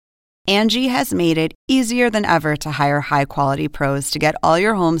Angie has made it easier than ever to hire high-quality pros to get all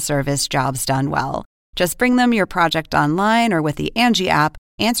your home service jobs done well. Just bring them your project online or with the Angie app,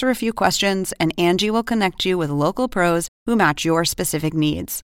 answer a few questions, and Angie will connect you with local pros who match your specific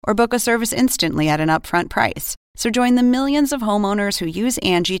needs. Or book a service instantly at an upfront price. So join the millions of homeowners who use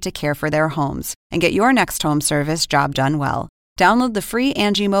Angie to care for their homes and get your next home service job done well. Download the free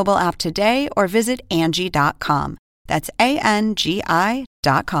Angie mobile app today or visit Angie.com. That's ANGI.com.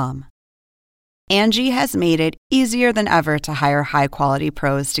 Angie has made it easier than ever to hire high-quality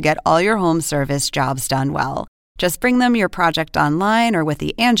pros to get all your home service jobs done well. Just bring them your project online or with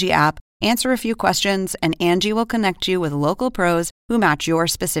the Angie app, answer a few questions, and Angie will connect you with local pros who match your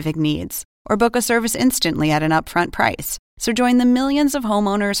specific needs. Or book a service instantly at an upfront price. So join the millions of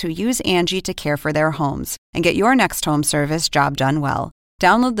homeowners who use Angie to care for their homes and get your next home service job done well.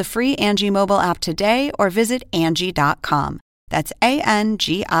 Download the free Angie mobile app today or visit Angie.com. That's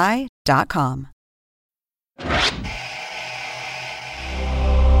ANGI.com.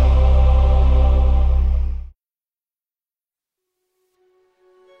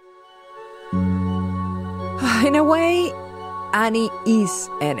 In a way, Annie is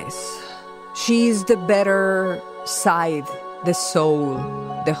Ennis. She's the better side, the soul,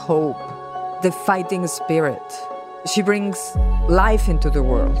 the hope, the fighting spirit. She brings life into the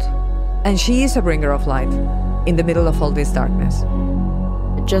world. And she is a bringer of light in the middle of all this darkness.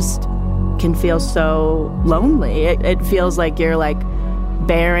 It just can feel so lonely. It feels like you're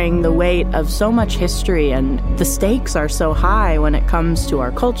bearing the weight of so much history, and the stakes are so high when it comes to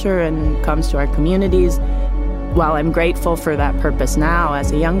our culture and comes to our communities. While I'm grateful for that purpose now,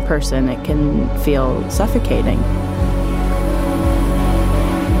 as a young person, it can feel suffocating.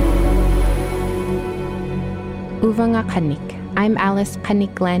 Uvanga Kanik. I'm Alice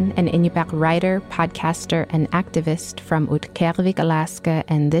Kanik-Glenn, an Inupiaq writer, podcaster, and activist from Utqiagvik, Alaska,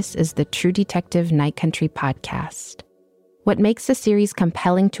 and this is the True Detective Night Country podcast. What makes the series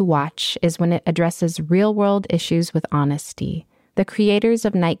compelling to watch is when it addresses real-world issues with honesty. The creators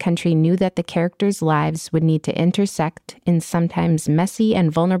of Night Country knew that the characters' lives would need to intersect in sometimes messy and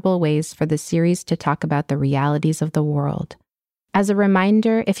vulnerable ways for the series to talk about the realities of the world. As a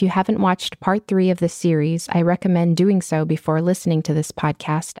reminder, if you haven't watched part 3 of the series, I recommend doing so before listening to this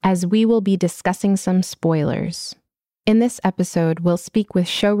podcast, as we will be discussing some spoilers. In this episode, we'll speak with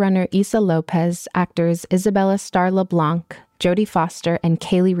showrunner Issa López, actors Isabella star LaBlanc, Jodie Foster, and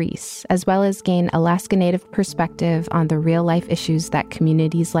Kaylee Reese, as well as gain Alaska Native perspective on the real-life issues that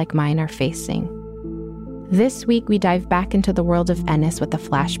communities like mine are facing. This week, we dive back into the world of Ennis with a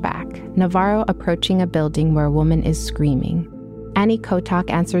flashback, Navarro approaching a building where a woman is screaming. Annie Kotok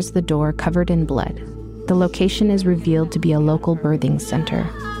answers the door covered in blood. The location is revealed to be a local birthing center.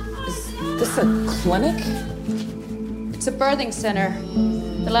 Is this a clinic? It's a birthing center,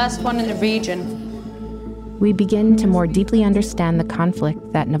 the last one in the region. We begin to more deeply understand the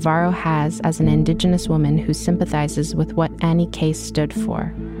conflict that Navarro has as an Indigenous woman who sympathizes with what Annie K stood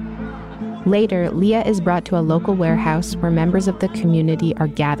for. Later, Leah is brought to a local warehouse where members of the community are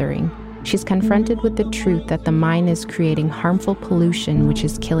gathering. She's confronted with the truth that the mine is creating harmful pollution which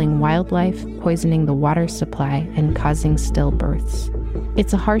is killing wildlife, poisoning the water supply, and causing stillbirths.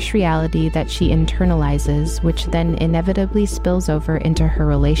 It's a harsh reality that she internalizes, which then inevitably spills over into her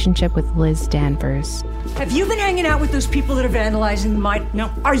relationship with Liz Danvers. Have you been hanging out with those people that are vandalizing the mine?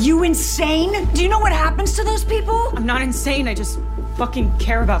 No. Are you insane? Do you know what happens to those people? I'm not insane, I just fucking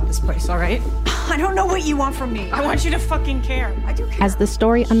care about this place, all right? I don't know what you want from me. I want you to fucking care. I do care. As the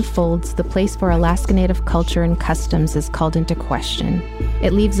story unfolds, the place for Alaska Native culture and customs is called into question.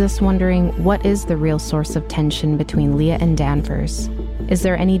 It leaves us wondering, what is the real source of tension between Leah and Danvers? Is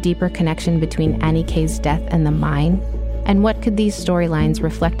there any deeper connection between Annie K's death and the mine? And what could these storylines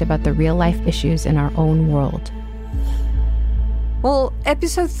reflect about the real-life issues in our own world? Well,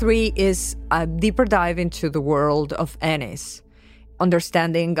 episode 3 is a deeper dive into the world of Ennis,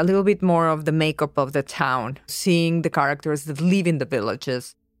 understanding a little bit more of the makeup of the town, seeing the characters that live in the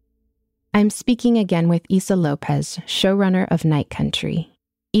villages. I'm speaking again with Issa López, showrunner of Night Country.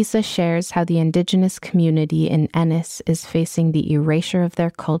 Issa shares how the Indigenous community in Ennis is facing the erasure of their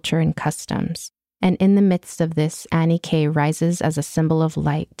culture and customs. And in the midst of this, Annie K rises as a symbol of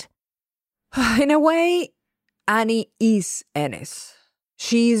light. In a way, Annie is Ennis.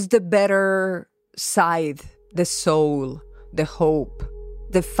 She's the better side, the soul, the hope,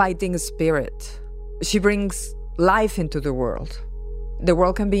 the fighting spirit. She brings life into the world. The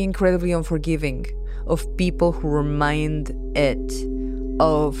world can be incredibly unforgiving of people who remind it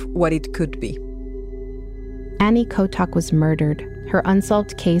of what it could be. Annie Kotok was murdered. Her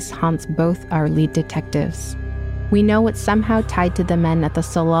unsolved case haunts both our lead detectives. We know it's somehow tied to the men at the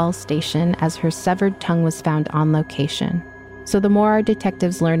Solal station, as her severed tongue was found on location. So the more our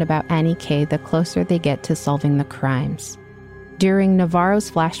detectives learn about Annie K, the closer they get to solving the crimes. During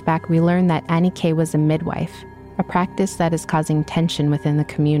Navarro's flashback, we learn that Annie K was a midwife, a practice that is causing tension within the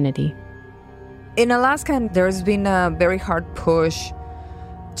community. In Alaska, there's been a very hard push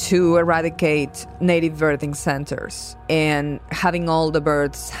to eradicate native birthing centers and having all the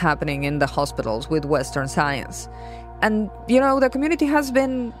births happening in the hospitals with Western science. And, the community has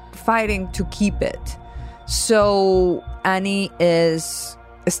been fighting to keep it. So Annie is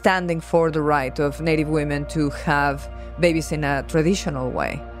standing for the right of Native women to have babies in a traditional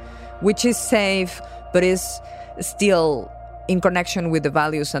way, which is safe, but is still in connection with the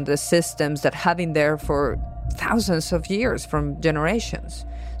values and the systems that have been there for thousands of years, from generations.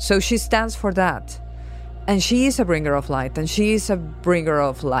 So she stands for that. And she is a bringer of light, and she is a bringer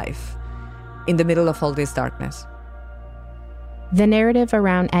of life in the middle of all this darkness. The narrative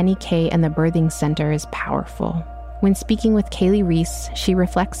around Annie K and the birthing center is powerful. When speaking with Kaylee Reese, she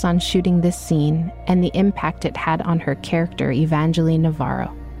reflects on shooting this scene and the impact it had on her character, Evangeline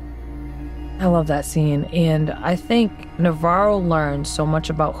Navarro. I love that scene, and I think Navarro learned so much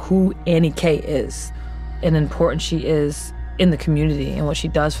about who Annie K is and important she is in the community and what she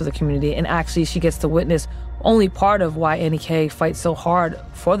does for the community. And actually, she gets to witness only part of why Annie K fights so hard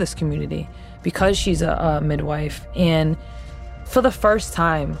for this community, because she's a midwife. And for the first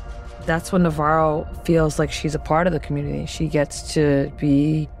time, that's when Navarro feels like she's a part of the community. She gets to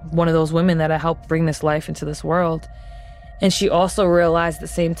be one of those women that helped bring this life into this world. And she also realized at the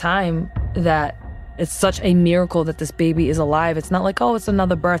same time that it's such a miracle that this baby is alive. It's not like, oh, it's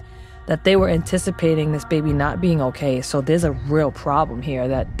another birth, that they were anticipating this baby not being okay. So there's a real problem here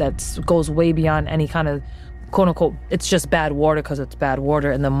that goes way beyond any kind of, quote unquote, it's just bad water because it's bad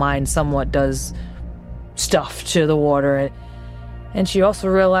water, and the mind somewhat does stuff to the water. And she also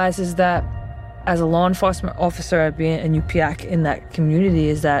realizes that as a law enforcement officer, being a UPIAC in that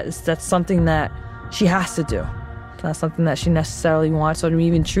community, that's something that she has to do. It's not something that she necessarily wants or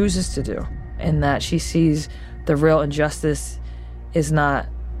even chooses to do. And that she sees the real injustice is not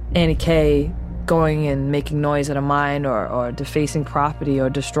Annie K going and making noise at a mine or defacing property or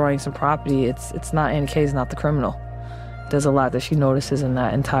destroying some property. It's not, Annie K is not the criminal. There's a lot that she notices in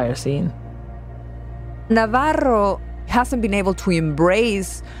that entire scene. Navarro hasn't been able to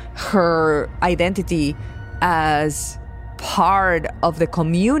embrace her identity as part of the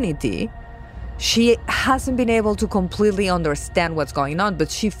community. She hasn't been able to completely understand what's going on,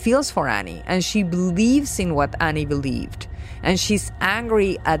 but she feels for Annie, and she believes in what Annie believed. And she's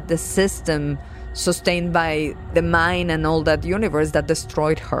angry at the system sustained by the mine and all that universe that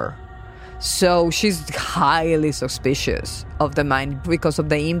destroyed her. So she's highly suspicious of the mine because of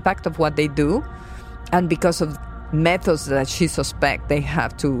the impact of what they do and because of methods that she suspects they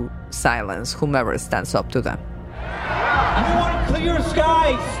have to silence whomever stands up to them. We want clear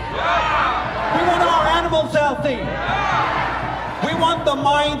skies. We want our animals healthy. We want the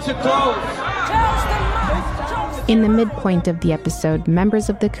mine to close. In the midpoint of the episode, members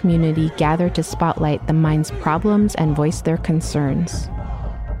of the community gather to spotlight the mine's problems and voice their concerns.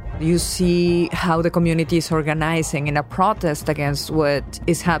 You see how the community is organizing in a protest against what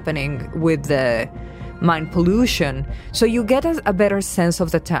is happening with the mine pollution. So you get a better sense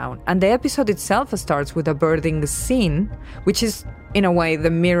of the town. And the episode itself starts with a birthing scene, which is, in a way,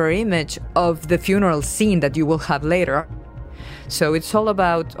 the mirror image of the funeral scene that you will have later. So it's all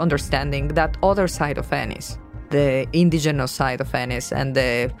about understanding that other side of Ennis, the indigenous side of Ennis, and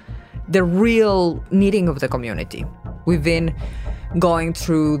the real needing of the community. We've been going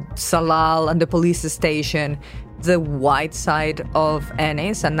through Salal and the police station, the white side of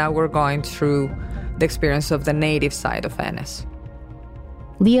Ennis, and now we're going through the experience of the native side of Ennis.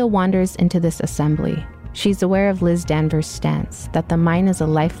 Leah wanders into this assembly. She's aware of Liz Danvers' stance that the mine is a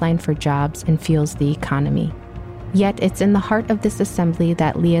lifeline for jobs and fuels the economy. Yet it's in the heart of this assembly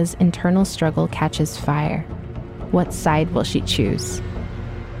that Leah's internal struggle catches fire. What side will she choose?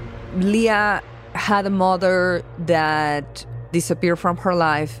 Leah had a mother that disappeared from her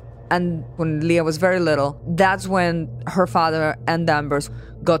life, and when Leah was very little, that's when her father and Danvers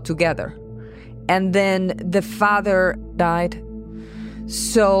got together. And then the father died.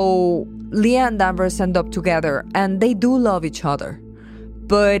 So Leah and Danvers end up together, and they do love each other.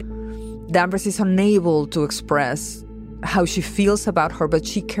 But Danvers is unable to express how she feels about her, but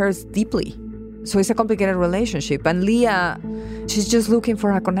she cares deeply. So it's a complicated relationship. And Leah, she's just looking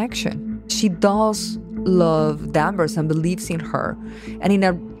for a connection. She does love Danvers and believes in her. And in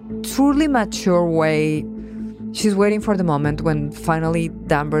a truly mature way, she's waiting for the moment when finally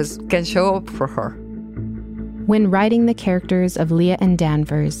Danvers can show up for her. When writing the characters of Leah and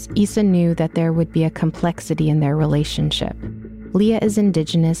Danvers, Issa knew that there would be a complexity in their relationship. Leah is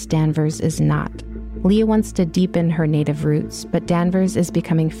indigenous, Danvers is not. Leah wants to deepen her native roots, but Danvers is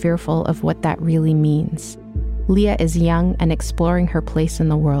becoming fearful of what that really means. Leah is young and exploring her place in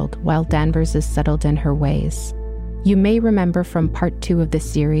the world, while Danvers is settled in her ways. You may remember from part 2 of the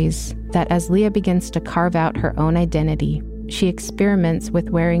series that as Leah begins to carve out her own identity, she experiments with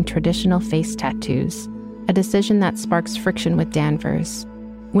wearing traditional face tattoos, a decision that sparks friction with Danvers.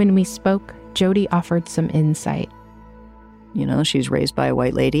 When we spoke, Jody offered some insight. You know, she's raised by a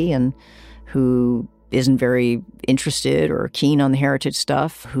white lady and who isn't very interested or keen on the heritage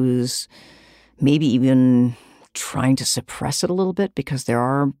stuff, who's maybe even trying to suppress it a little bit because there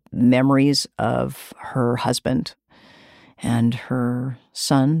are memories of her husband and her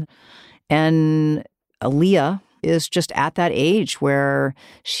son. And Leah is just at that age where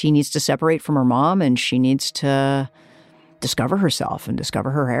she needs to separate from her mom and she needs to discover herself and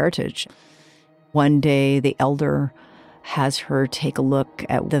discover her heritage. One day, the elder has her take a look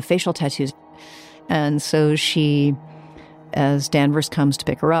at the facial tattoos. And so she, as Danvers comes to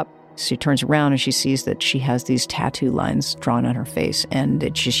pick her up, she turns around and she sees that she has these tattoo lines drawn on her face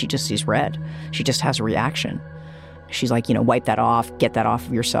and she just sees red. She just has a reaction. She's like, wipe that off, get that off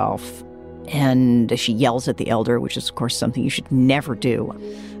of yourself. And she yells at the elder, which is, of course, something you should never do.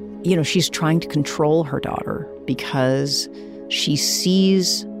 She's trying to control her daughter because she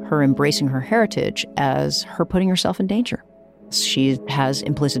sees her embracing her heritage as her putting herself in danger. She has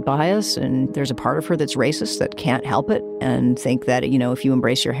implicit bias, and there's a part of her that's racist that can't help it and think that, if you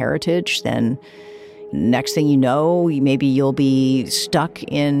embrace your heritage, then next thing you know, maybe you'll be stuck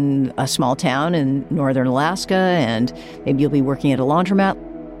in a small town in northern Alaska, and maybe you'll be working at a laundromat.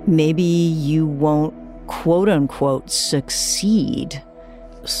 Maybe you won't, quote unquote, succeed.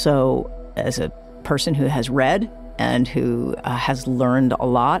 So as a person who has read and who has learned a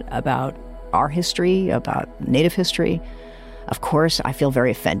lot about our history, about Native history, of course, I feel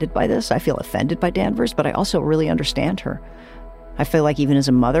very offended by this. I feel offended by Danvers, but I also really understand her. I feel like even as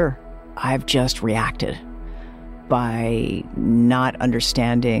a mother, I've just reacted by not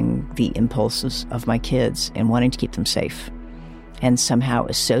understanding the impulses of my kids and wanting to keep them safe and somehow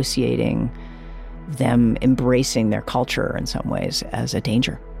associating them embracing their culture in some ways as a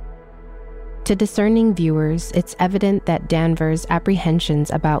danger. To discerning viewers, it's evident that Danvers'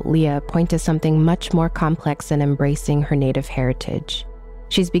 apprehensions about Leah point to something much more complex than embracing her native heritage.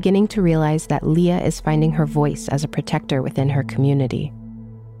 She's beginning to realize that Leah is finding her voice as a protector within her community.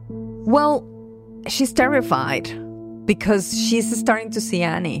 Well, she's terrified because she's starting to see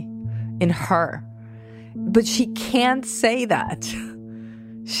Annie in her. But she can't say that.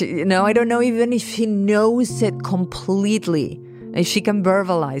 I don't know even if she knows it completely, if she can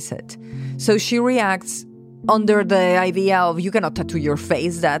verbalize it. So she reacts under the idea of you cannot tattoo your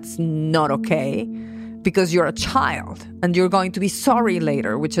face, that's not okay, because you're a child and you're going to be sorry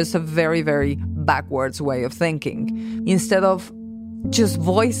later, which is a very, very backwards way of thinking. Instead of just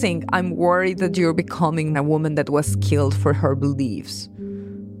voicing, I'm worried that you're becoming a woman that was killed for her beliefs.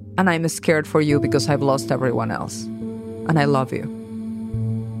 And I'm scared for you because I've lost everyone else. And I love you.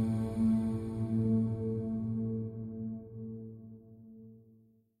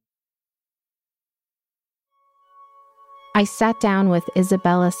 I sat down with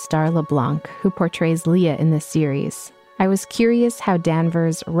Isabella Star LaBlanc, who portrays Leah in the series. I was curious how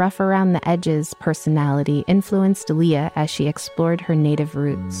Danvers' rough-around-the-edges personality influenced Leah as she explored her native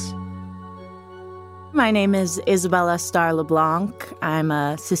roots. My name is Isabella Star LaBlanc. I'm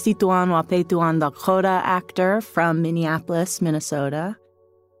a Sisituan Wapetuan Lakota actor from Minneapolis, Minnesota.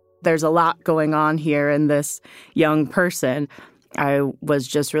 There's a lot going on here in this young person. I was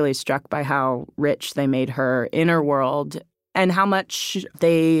just really struck by how rich they made her inner world and how much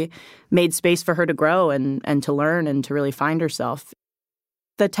they made space for her to grow and to learn and to really find herself.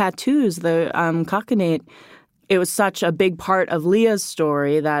 The tattoos, the cocknate, it was such a big part of Leah's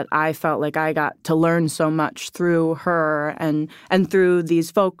story that I felt like I got to learn so much through her and through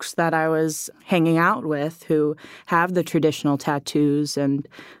these folks that I was hanging out with who have the traditional tattoos. And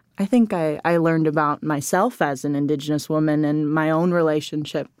I think I learned about myself as an Indigenous woman and my own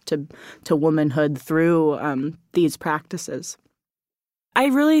relationship to womanhood through these practices. I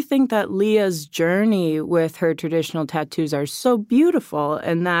really think that Leah's journey with her traditional tattoos are so beautiful,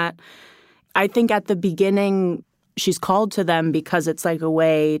 and that I think at the beginning she's called to them because it's like a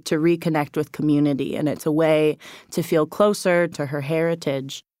way to reconnect with community, and it's a way to feel closer to her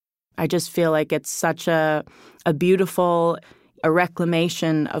heritage. I just feel like it's such a beautiful a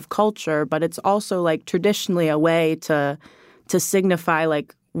reclamation of culture, but it's also like traditionally a way to signify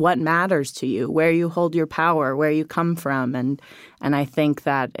like what matters to you, where you hold your power, where you come from. And I think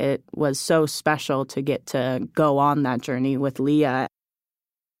that it was so special to get to go on that journey with Leah.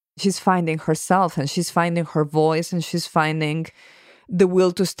 She's finding herself, and she's finding her voice, and she's finding the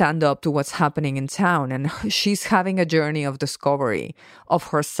will to stand up to what's happening in town. And she's having a journey of discovery of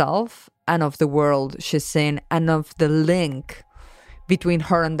herself and of the world she's in, and of the link between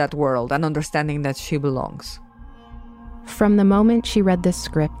her and that world, and understanding that she belongs. From the moment she read this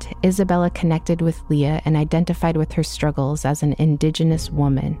script, Isabella connected with Leah and identified with her struggles as an Indigenous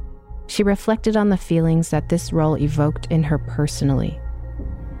woman. She reflected on the feelings that this role evoked in her personally.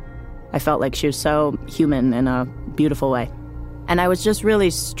 I felt like she was so human in a beautiful way. And I was just really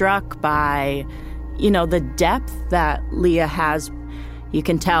struck by, the depth that Leah has. You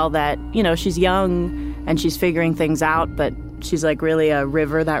can tell that, she's young and she's figuring things out, but she's like really a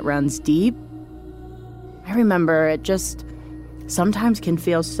river that runs deep. I remember it just sometimes can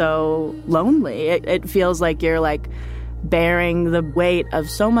feel so lonely. It feels like you're like bearing the weight of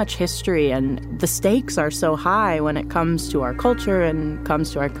so much history, and the stakes are so high when it comes to our culture and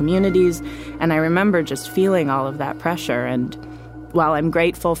comes to our communities. And I remember just feeling all of that pressure. And while I'm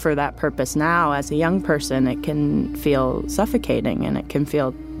grateful for that purpose now, as a young person, it can feel suffocating and it can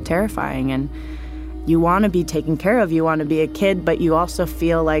feel terrifying. And you want to be taken care of, you want to be a kid, but you also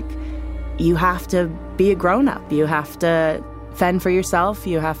feel like you have to be a grown-up. You have to fend for yourself.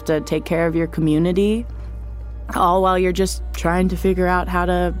 You have to take care of your community, all while you're just trying to figure out how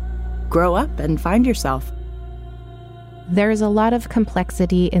to grow up and find yourself. There's a lot of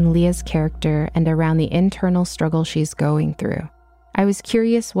complexity in Leah's character and around the internal struggle she's going through. I was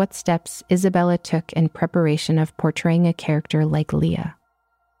curious what steps Isabella took in preparation of portraying a character like Leah.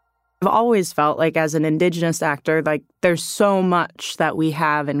 I've always felt like as an Indigenous actor, like there's so much that we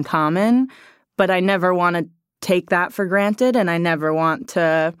have in common, but I never want to take that for granted, and I never want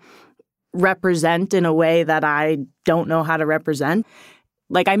to represent in a way that I don't know how to represent.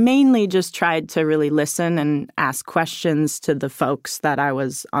 Like, I mainly just tried to really listen and ask questions to the folks that I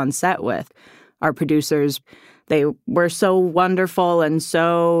was on set with. Our producers, they were so wonderful and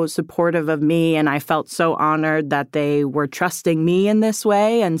so supportive of me, and I felt so honored that they were trusting me in this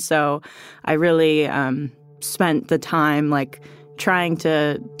way. And so I really spent the time like trying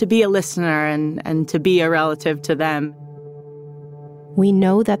to be a listener and to be a relative to them. We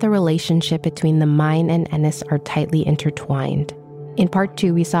know that the relationship between the mine and Ennis are tightly intertwined. In part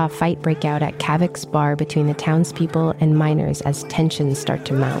 2, we saw a fight break out at Kavak's bar between the townspeople and miners as tensions start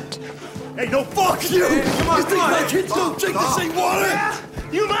to mount. Hey, no, fuck you! Hey, come on, you think my kids don't drink the same water? Yeah.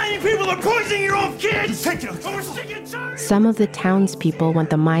 You mining people are poisoning your own kids! Some of the townspeople want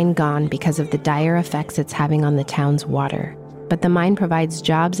the mine gone because of the dire effects it's having on the town's water. But the mine provides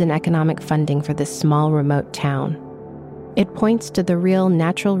jobs and economic funding for this small, remote town. It points to the real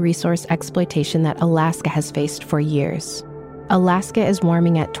natural resource exploitation that Alaska has faced for years. Alaska is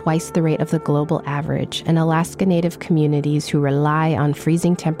warming at twice the rate of the global average, and Alaska Native communities who rely on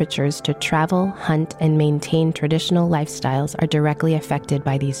freezing temperatures to travel, hunt, and maintain traditional lifestyles are directly affected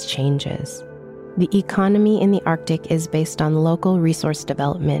by these changes. The economy in the Arctic is based on local resource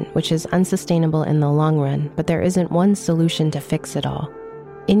development, which is unsustainable in the long run, but there isn't one solution to fix it all.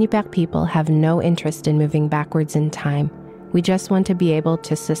 Inupiaq people have no interest in moving backwards in time. We just want to be able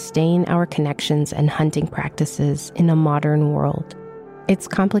to sustain our connections and hunting practices in a modern world. It's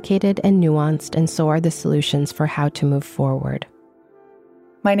complicated and nuanced, and so are the solutions for how to move forward.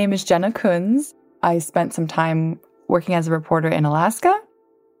 My name is Jenna Kunz. I spent some time working as a reporter in Alaska.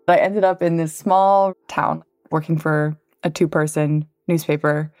 I ended up in this small town working for a 2-person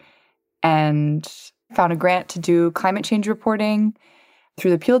newspaper and found a grant to do climate change reporting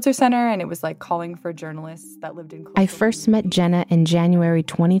through the Pulitzer Center, and it was like calling for journalists that lived in... I first met Jenna in January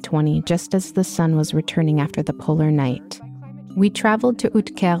 2020, just as the sun was returning after the polar night. We traveled to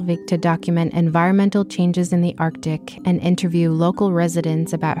Utqagvik to document environmental changes in the Arctic and interview local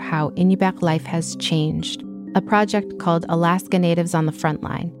residents about how Inupiaq life has changed, a project called Alaska Natives on the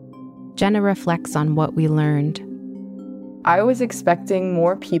Frontline. Jenna reflects on what we learned. I was expecting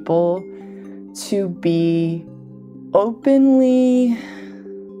more people to be openly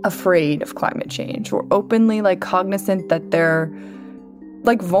afraid of climate change or openly cognizant that they're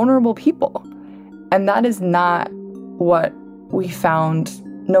vulnerable people. And that is not what we found.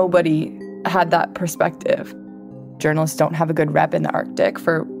 Nobody had that perspective. Journalists don't have a good rep in the Arctic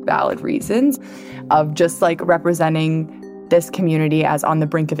for valid reasons of just representing this community as on the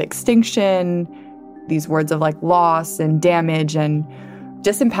brink of extinction, these words of loss and damage and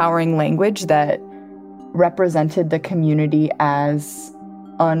disempowering language that represented the community as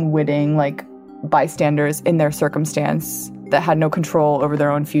unwitting bystanders in their circumstance that had no control over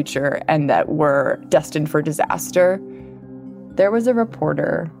their own future and that were destined for disaster. There was a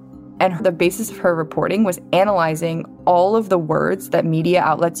reporter, and the basis of her reporting was analyzing all of the words that media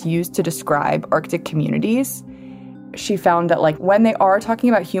outlets use to describe Arctic communities. She found that, like, when they are talking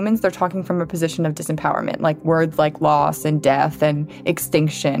about humans, they're talking from a position of disempowerment. Like, words like loss and death and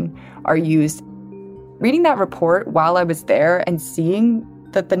extinction are used. Reading that report while I was there and seeing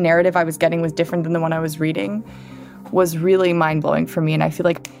that the narrative I was getting was different than the one I was reading was really mind-blowing for me. And I feel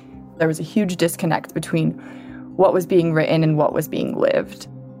like there was a huge disconnect between what was being written and what was being lived.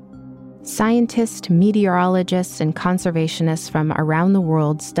 Scientists, meteorologists, and conservationists from around the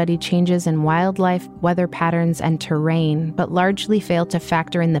world study changes in wildlife, weather patterns, and terrain, but largely fail to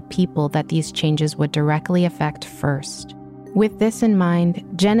factor in the people that these changes would directly affect first. With this in mind,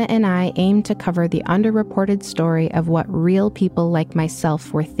 Jenna and I aim to cover the underreported story of what real people like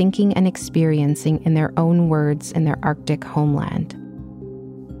myself were thinking and experiencing in their own words in their Arctic homeland.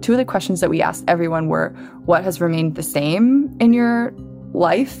 Two of the questions that we asked everyone were, what has remained the same in your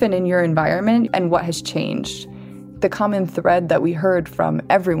life and in your environment, and what has changed? The common thread that we heard from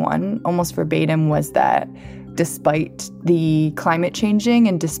everyone, almost verbatim, was that despite the climate changing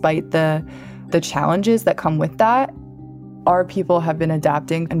and despite the challenges that come with that, our people have been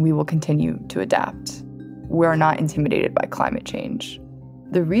adapting and we will continue to adapt. We're not intimidated by climate change.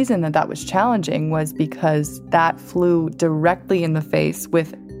 The reason that was challenging was because that flew directly in the face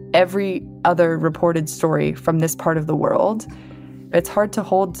with every other reported story from this part of the world. It's hard to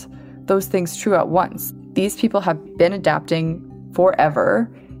hold those things true at once. These people have been adapting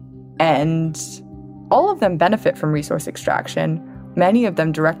forever, and all of them benefit from resource extraction. Many of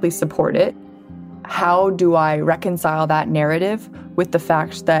them directly support it. How do I reconcile that narrative with the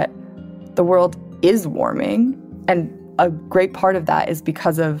fact that the world is warming? And a great part of that is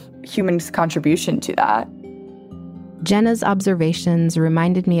because of humans' contribution to that. Jenna's observations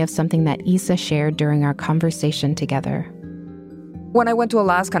reminded me of something that Issa shared during our conversation together. When I went to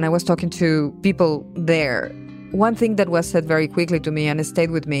Alaska and I was talking to people there, one thing that was said very quickly to me and it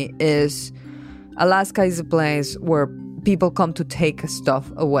stayed with me is Alaska is a place where people come to take stuff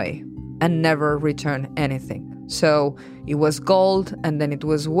away and never return anything. So it was gold, and then it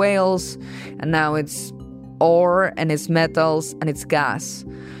was whales, and now it's ore, and it's metals, and it's gas.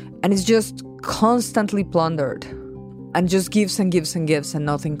 And it's just constantly plundered, and just gives and gives and gives, and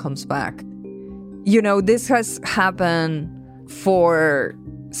nothing comes back. You know, this has happened for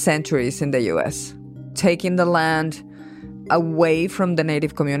centuries in the US, taking the land away from the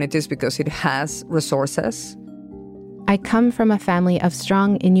native communities because it has resources. I come from a family of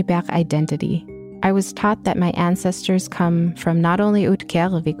strong Inupiaq identity. I was taught that my ancestors come from not only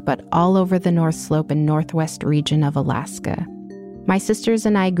Utqiagvik, but all over the North Slope and Northwest region of Alaska. My sisters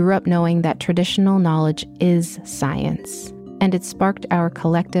and I grew up knowing that traditional knowledge is science, and it sparked our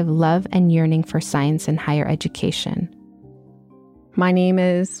collective love and yearning for science and higher education. My name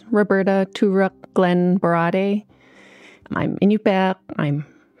is Roberta Turuk Glenn Borade. I'm Inupiaq. I'm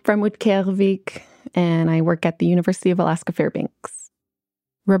from Utqiagvik, and I work at the University of Alaska Fairbanks.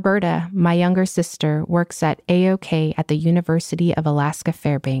 Roberta, my younger sister, works at AOK at the University of Alaska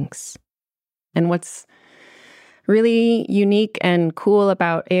Fairbanks. And what's really unique and cool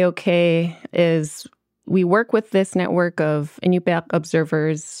about AOK is we work with this network of Inupiaq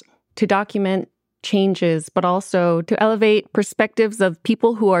observers to document changes, but also to elevate perspectives of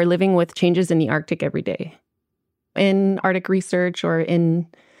people who are living with changes in the Arctic every day. In Arctic research or in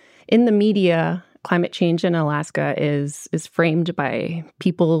the media, climate change in Alaska is framed by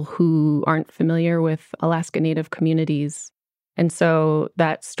people who aren't familiar with Alaska Native communities. And so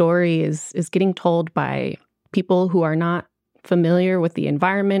that story is getting told by people who are not familiar with the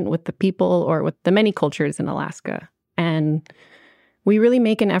environment, with the people, or with the many cultures in Alaska. And we really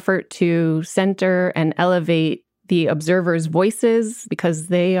make an effort to center and elevate the observers' voices because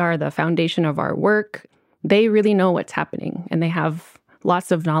they are the foundation of our work. They really know what's happening, and they have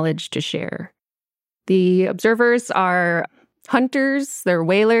lots of knowledge to share. The observers are hunters, they're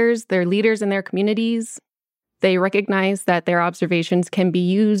whalers, they're leaders in their communities. They recognize that their observations can be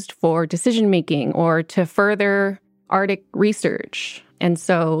used for decision-making or to further Arctic research. And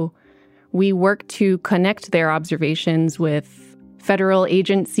so we work to connect their observations with federal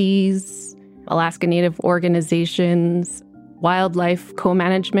agencies, Alaska Native organizations, wildlife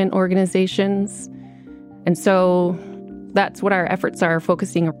co-management organizations. And so that's what our efforts are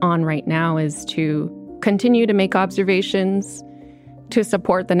focusing on right now, is to continue to make observations, to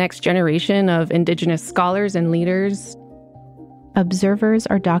support the next generation of Indigenous scholars and leaders. Observers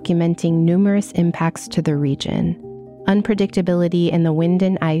are documenting numerous impacts to the region. Unpredictability in the wind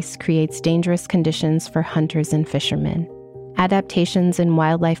and ice creates dangerous conditions for hunters and fishermen. Adaptations in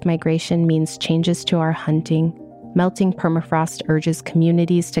wildlife migration means changes to our hunting. Melting permafrost urges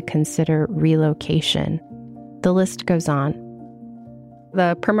communities to consider relocation. The list goes on.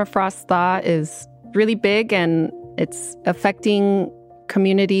 The permafrost thaw is really big, and it's affecting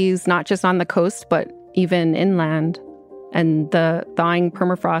communities not just on the coast, but even inland. And the thawing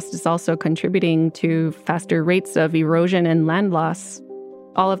permafrost is also contributing to faster rates of erosion and land loss.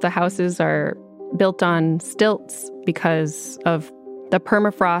 All of the houses are built on stilts because of the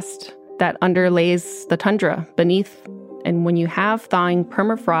permafrost that underlays the tundra beneath. And when you have thawing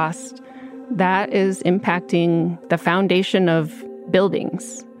permafrost, that is impacting the foundation of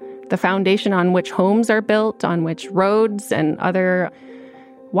buildings, the foundation on which homes are built, on which roads and other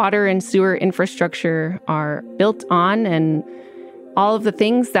water and sewer infrastructure are built on, and all of the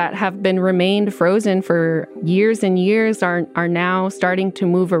things that have been remained frozen for years and years are now starting to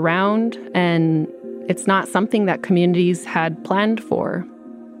move around, and it's not something that communities had planned for.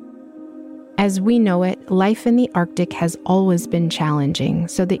 As we know it, life in the Arctic has always been challenging,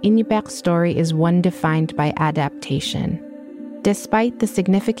 so the Iñupiaq story is one defined by adaptation. Despite the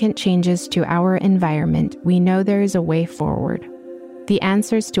significant changes to our environment, we know there is a way forward. The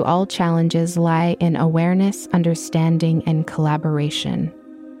answers to all challenges lie in awareness, understanding, and collaboration.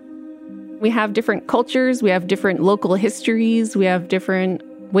 We have different cultures, we have different local histories, we have different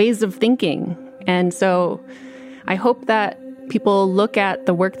ways of thinking. And so I hope that people look at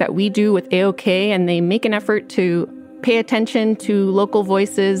the work that we do with AOK and they make an effort to pay attention to local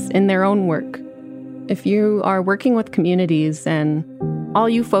voices in their own work. If you are working with communities and all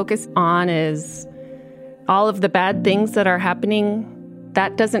you focus on is all of the bad things that are happening,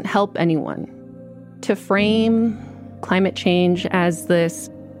 that doesn't help anyone. To frame climate change as this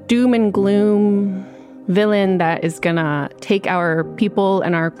doom and gloom villain that is gonna take our people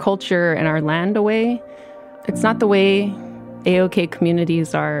and our culture and our land away, it's not the way AOK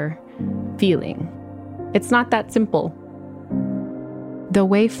communities are feeling. It's not that simple. The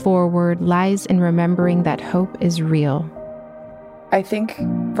way forward lies in remembering that hope is real. I think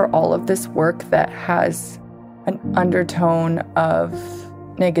for all of this work that has an undertone of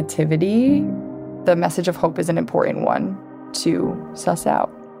negativity, the message of hope is an important one to suss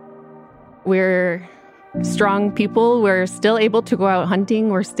out. We're strong people. We're still able to go out hunting.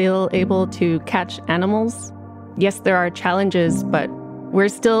 We're still able to catch animals. Yes, there are challenges, but we're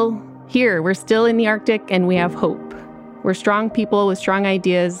still here. We're still in the Arctic, and we have hope. We're strong people with strong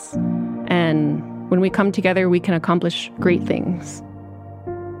ideas, and when we come together, we can accomplish great things.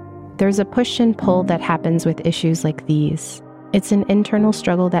 There's a push and pull that happens with issues like these. It's an internal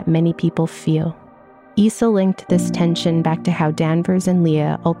struggle that many people feel. Issa linked this tension back to how Danvers and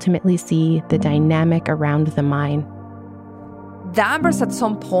Leah ultimately see the dynamic around the mine. Danvers at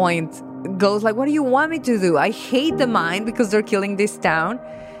some point goes like, what do you want me to do? I hate the mine because they're killing this town.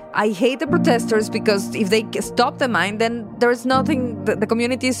 I hate the protesters because if they stop the mine, then there's nothing, the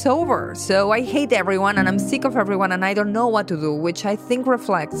community is over. So I hate everyone and I'm sick of everyone and I don't know what to do, which I think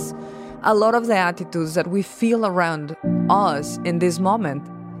reflects a lot of the attitudes that we feel around us in this moment.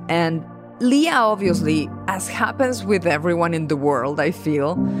 And Leah, obviously, as happens with everyone in the world, I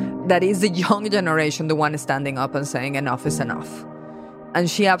feel, that is the young generation, the one standing up and saying enough is enough. And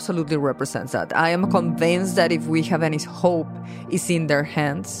she absolutely represents that. I am convinced that if we have any hope, it's in their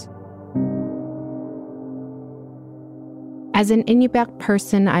hands. As an Iñupiaq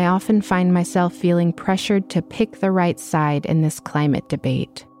person, I often find myself feeling pressured to pick the right side in this climate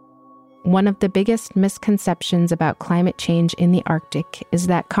debate. One of the biggest misconceptions about climate change in the Arctic is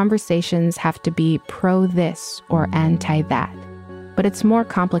that conversations have to be pro-this or anti-that. But it's more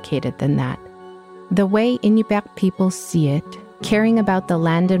complicated than that. The way Iñupiaq people see it, caring about the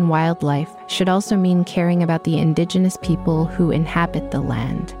land and wildlife should also mean caring about the indigenous people who inhabit the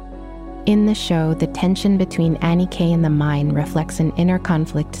land. In the show, the tension between Annie K and the mine reflects an inner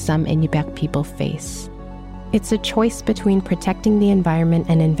conflict some Iñupiaq people face. It's a choice between protecting the environment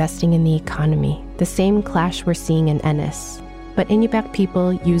and investing in the economy, the same clash we're seeing in Ennis. But Iñupiaq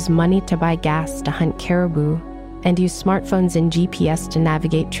people use money to buy gas to hunt caribou and use smartphones and GPS to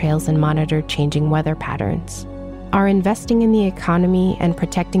navigate trails and monitor changing weather patterns. Are investing in the economy and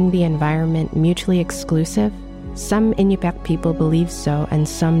protecting the environment mutually exclusive? Some Iñupiaq people believe so, and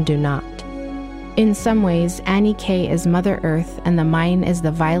some do not. In some ways, Annie K is Mother Earth, and the mine is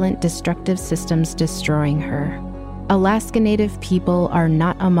the violent, destructive systems destroying her. Alaska Native people are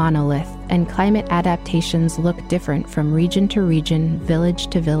not a monolith, and climate adaptations look different from region to region, village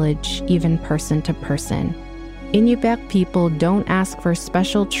to village, even person to person. Iñupiaq people don't ask for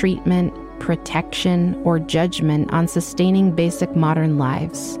special treatment, protection, or judgment on sustaining basic modern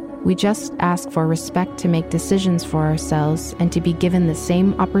lives. We just ask for respect to make decisions for ourselves and to be given the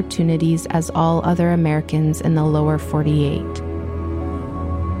same opportunities as all other Americans in the lower 48.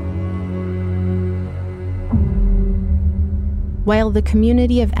 While the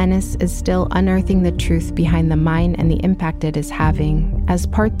community of Ennis is still unearthing the truth behind the mine and the impact it is having, as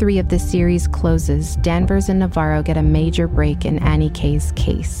part 3 of the series closes, Danvers and Navarro get a major break in Annie K's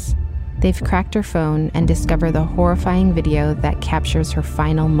case. They've cracked her phone and discover the horrifying video that captures her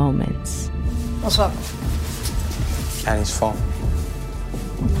final moments. What's up? Annie's phone.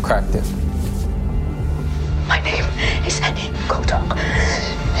 Cracked it. My name is Annie. Go talk.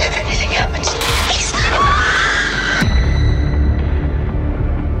 If anything happens, please.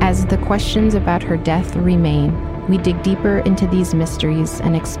 As the questions about her death remain, we dig deeper into these mysteries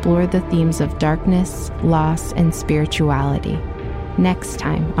and explore the themes of darkness, loss, and spirituality. Next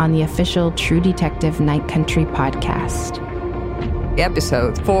time on the official True Detective Night Country podcast.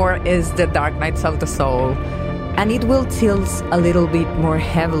 Episode 4 is The Dark Nights of the Soul, and it will tilt a little bit more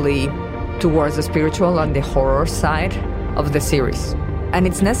heavily towards the spiritual and the horror side of the series. And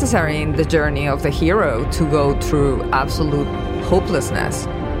it's necessary in the journey of the hero to go through absolute hopelessness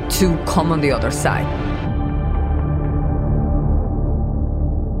to come on the other side.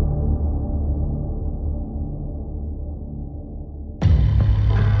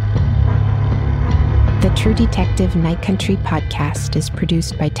 The True Detective Night Country podcast is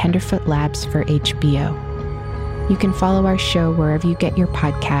produced by Tenderfoot Labs for HBO. You can follow our show wherever you get your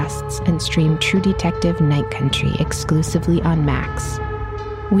podcasts and stream True Detective Night Country exclusively on Max.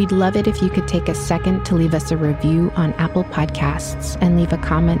 We'd love it if you could take a second to leave us a review on Apple Podcasts and leave a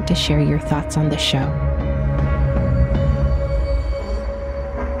comment to share your thoughts on the show.